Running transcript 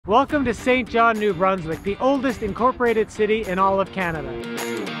Welcome to St. John, New Brunswick, the oldest incorporated city in all of Canada.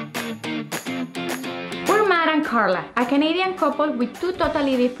 We're Matt and Karla, a Canadian couple with two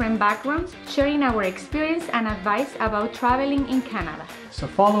totally different backgrounds, sharing our experience and advice about traveling in Canada. So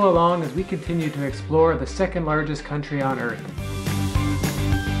follow along as we continue to explore the second largest country on Earth.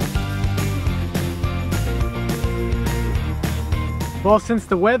 Well, since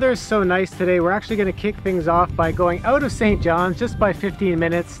the weather is so nice today, we're actually going to kick things off by going out of St. John's just by 15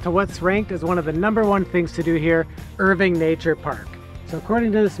 minutes to what's ranked as one of the #1 things to do here, Irving Nature Park. So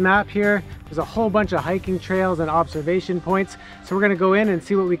according to this map here, there's a whole bunch of hiking trails and observation points. So we're going to go in and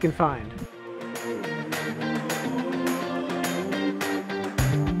see what we can find.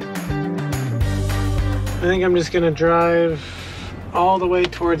 I think I'm just going to drive all the way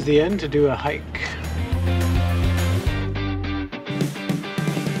towards the end to do a hike.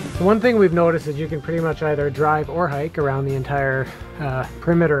 One thing we've noticed is you can pretty much either drive or hike around the entire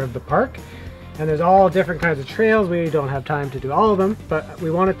perimeter of the park. And there's all different kinds of trails. We don't have time to do all of them, but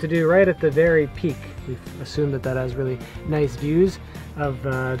we wanted to do right at the very peak. We've assumed that that has really nice views of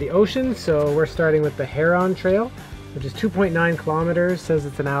the ocean. So we're starting with the Heron Trail, which is 2.9 kilometers, says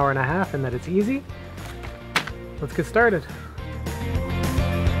it's an hour and a half and that it's easy. Let's get started.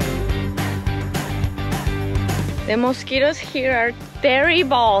 The mosquitoes here are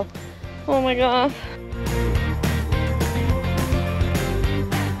terrible. Oh my god.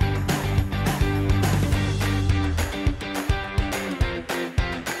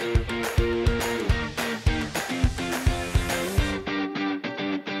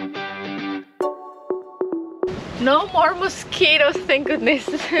 No more mosquitoes, thank goodness.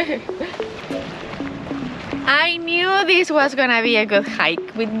 I knew this was gonna be a good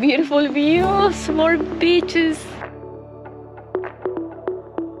hike with beautiful views, more beaches.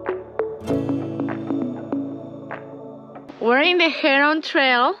 We're in the Heron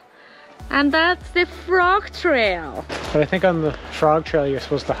Trail, and that's the Frog Trail. But I think on the Frog Trail you're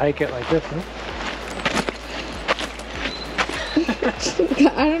supposed to hike it like this, huh?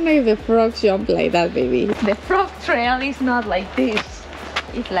 I don't know if the frogs jump like that, baby. The Frog Trail is not like this.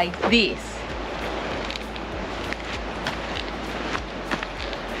 It's like this.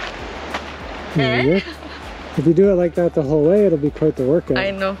 Yeah. If you do it like that the whole way, it'll be quite the workout.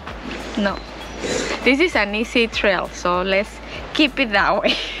 I know. No. This is an easy trail, so let's keep it that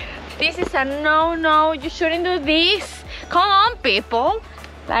way. This is a no, you shouldn't do this. Come on, people.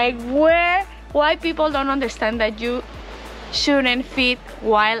 Like, why people don't understand that you shouldn't feed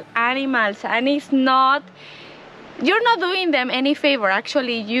wild animals, and it's not, you're not doing them any favor.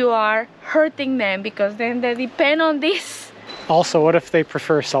 Actually, you are hurting them because then they depend on this. Also, what if they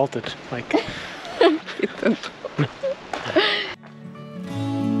prefer salted? Like.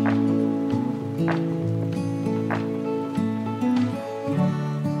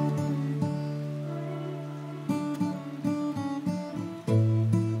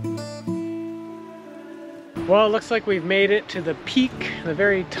 Well, it looks like we've made it to the peak, the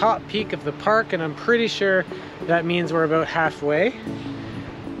very top peak of the park, and I'm pretty sure that means we're about halfway.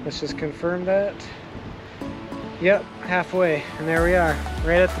 Let's just confirm that. Yep, halfway, and there we are,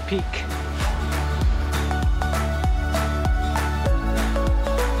 right at the peak.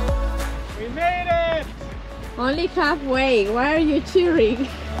 We made it! Only halfway. Why are you cheering?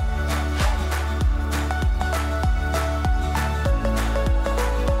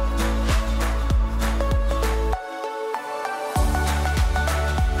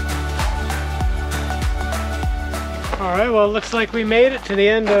 Alright, well it looks like we made it to the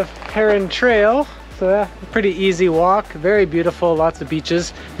end of Heron Trail. So yeah, pretty easy walk, very beautiful, lots of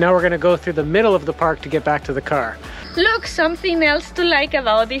beaches. Now we're gonna go through the middle of the park to get back to the car. Look, something else to like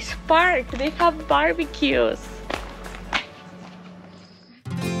about this park. They have barbecues.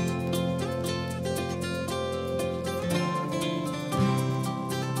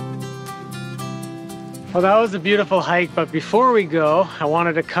 Well, that was a beautiful hike, but before we go, I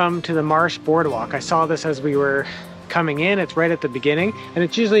wanted to come to the Marsh Boardwalk. I saw this as we were coming in. It's right at the beginning, and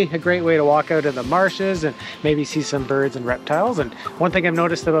it's usually a great way to walk out in the marshes and maybe see some birds and reptiles. And one thing I've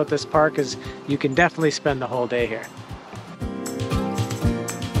noticed about this park is you can definitely spend the whole day here.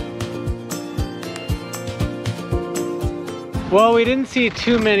 Well, we didn't see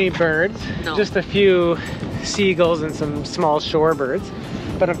too many birds, No. Just a few seagulls and some small shorebirds.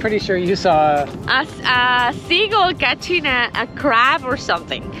 But I'm pretty sure you saw A seagull catching a crab or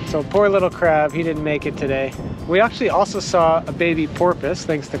something. So poor little crab, he didn't make it today. We actually also saw a baby porpoise,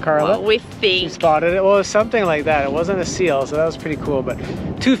 thanks to Karla. Well, we She think. spotted it. Well, it was something like that. It wasn't a seal, so that was pretty cool, but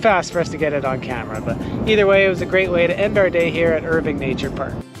too fast for us to get it on camera. But either way, it was a great way to end our day here at Irving Nature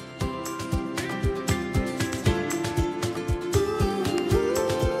Park.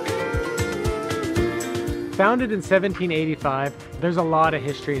 Founded in 1785, there's a lot of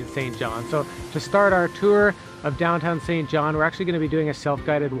history in St. John. So to start our tour of downtown St. John, we're actually going to be doing a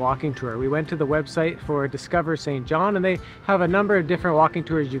self-guided walking tour. We went to the website for Discover St. John, and they have a number of different walking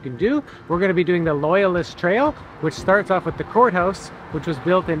tours you can do. We're going to be doing the Loyalist Trail, which starts off with the courthouse, which was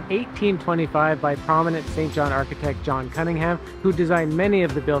built in 1825 by prominent St. John architect John Cunningham, who designed many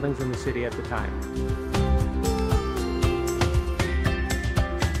of the buildings in the city at the time.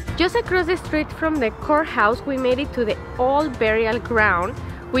 Just across the street from the courthouse, we made it to the old burial ground,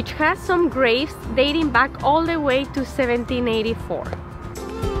 which has some graves dating back all the way to 1784.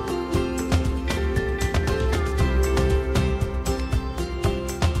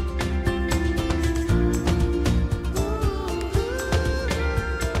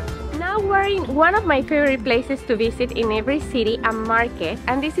 Now we're in one of my favorite places to visit in every city, a market,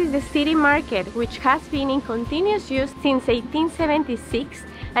 and this is the city market, which has been in continuous use since 1876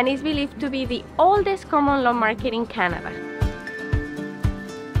 and is believed to be the oldest common law market in Canada.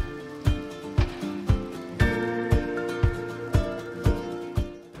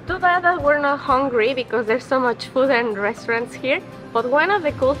 Too bad that we're not hungry because there's so much food and restaurants here, but one of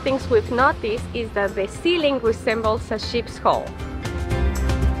the cool things we've noticed is that the ceiling resembles a ship's hull.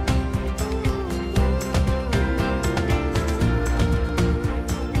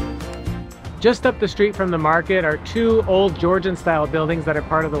 Just up the street from the market are two old Georgian style buildings that are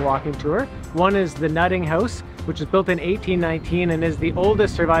part of the walking tour. One is the Nutting House, which was built in 1819 and is the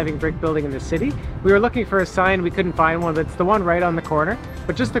oldest surviving brick building in the city. We were looking for a sign, we couldn't find one, but it's the one right on the corner.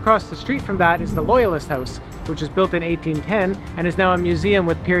 But just across the street from that is the Loyalist House, which was built in 1810 and is now a museum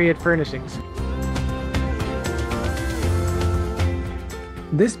with period furnishings.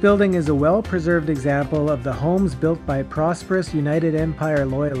 This building is a well-preserved example of the homes built by prosperous United Empire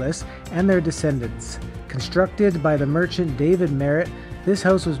Loyalists and their descendants. Constructed by the merchant David Merritt, this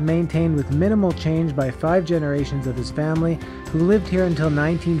house was maintained with minimal change by 5 generations of his family, who lived here until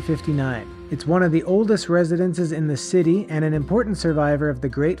 1959. It's one of the oldest residences in the city and an important survivor of the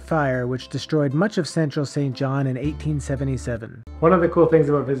Great Fire, which destroyed much of central St. John in 1877. One of the cool things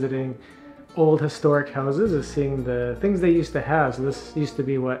about visiting old historic houses is seeing the things they used to have. So this used to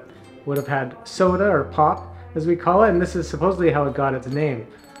be what would have had soda or pop, as we call it, and this is supposedly how it got its name.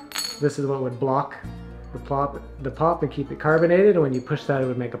 This is what would block the pop and keep it carbonated, and when you push that it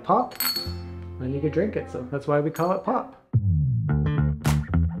would make a pop, and you could drink it, so that's why we call it pop.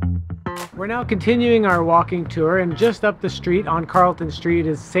 We're now continuing our walking tour, and just up the street on Carlton Street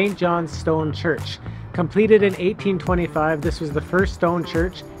is St. John's Stone Church. Completed in 1825, this was the first stone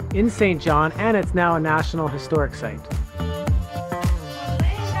church in St. John, and it's now a National Historic Site.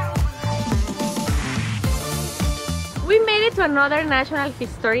 We made it to another National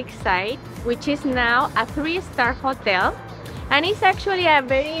Historic Site, which is now a 3-star hotel, and it's actually a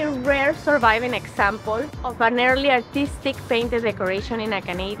very rare surviving example of an early artistic painted decoration in a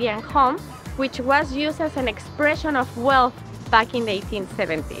Canadian home, which was used as an expression of wealth back in the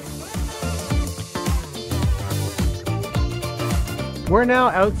 1870s. We're now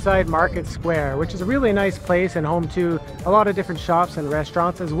outside Market Square, which is a really nice place and home to a lot of different shops and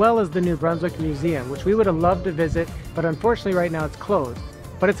restaurants, as well as the New Brunswick Museum, which we would have loved to visit, but unfortunately right now it's closed.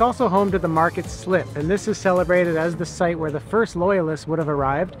 But it's also home to the Market Slip, and this is celebrated as the site where the first Loyalists would have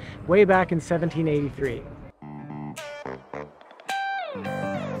arrived way back in 1783.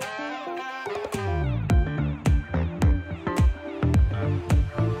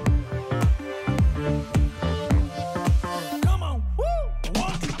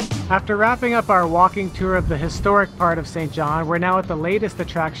 After wrapping up our walking tour of the historic part of St. John, we're now at the latest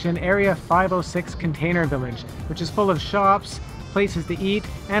attraction, Area 506 Container Village, which is full of shops, places to eat,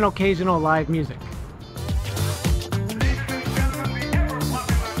 and occasional live music.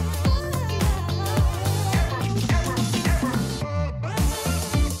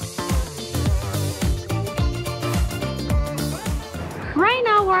 Right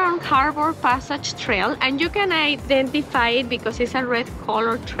now we're on Harbour Passage Trail, and you can identify it because it's a red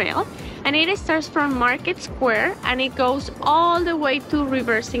color trail, and it starts from Market Square and it goes all the way to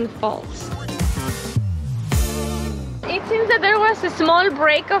Reversing Falls. It seems that there was a small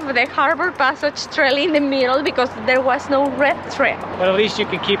break of the Harbour Passage Trail in the middle because there was no red trail. But at least you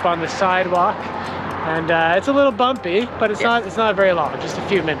can keep on the sidewalk, and it's a little bumpy, but it's not very long, just a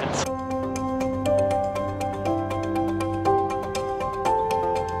few minutes.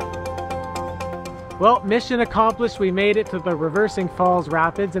 Well, mission accomplished. We made it to the Reversing Falls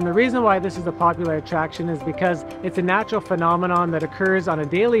Rapids, and the reason why this is a popular attraction is because it's a natural phenomenon that occurs on a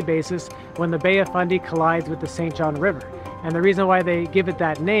daily basis when the Bay of Fundy collides with the St. John River. And the reason why they give it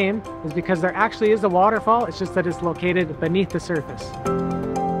that name is because there actually is a waterfall, it's just that it's located beneath the surface.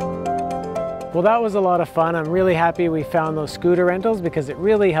 Well, that was a lot of fun. I'm really happy we found those scooter rentals because it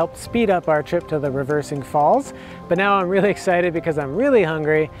really helped speed up our trip to the Reversing Falls. But now I'm really excited because I'm really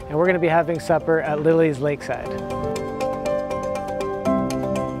hungry and we're going to be having supper at Lily's Lakeside.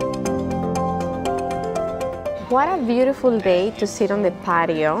 What a beautiful day to sit on the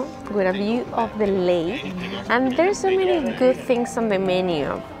patio with a view of the lake. And there's so many good things on the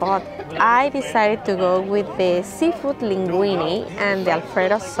menu, but I decided to go with the seafood linguine and the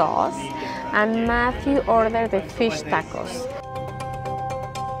Alfredo sauce, and Matthew ordered the fish tacos.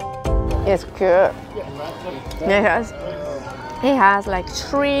 It's good. It has like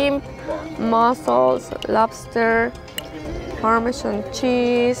shrimp, mussels, lobster, Parmesan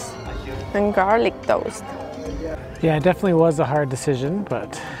cheese, and garlic toast. Yeah, it definitely was a hard decision,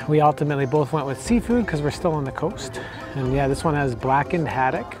 but we ultimately both went with seafood because we're still on the coast. And yeah, this one has blackened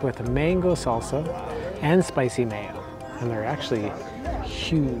haddock with a mango salsa and spicy mayo. And they're actually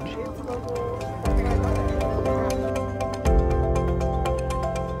huge.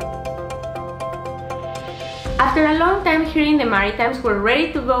 After a long time here in the Maritimes, we're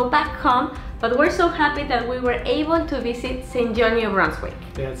ready to go back home, but we're so happy that we were able to visit St. John, New Brunswick.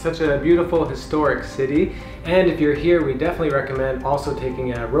 Yeah, it's such a beautiful historic city, and if you're here, we definitely recommend also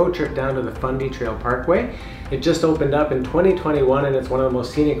taking a road trip down to the Fundy Trail Parkway. It just opened up in 2021 and it's one of the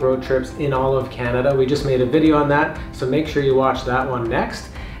most scenic road trips in all of Canada. We just made a video on that, so make sure you watch that one next.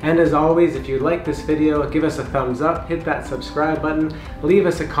 And as always, if you like this video, give us a thumbs up, hit that subscribe button, leave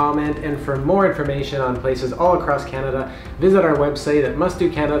us a comment, and for more information on places all across Canada, visit our website at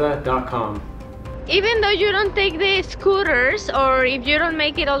MustDoCanada.com. Even though you don't take the scooters, or if you don't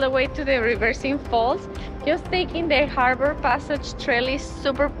make it all the way to the Reversing Falls, just taking the Harbor Passage Trail is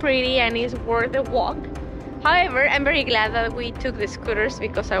super pretty and is worth the walk. However, I'm very glad that we took the scooters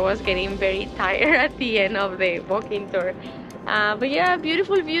because I was getting very tired at the end of the walking tour. But yeah,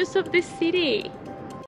 beautiful views of the city.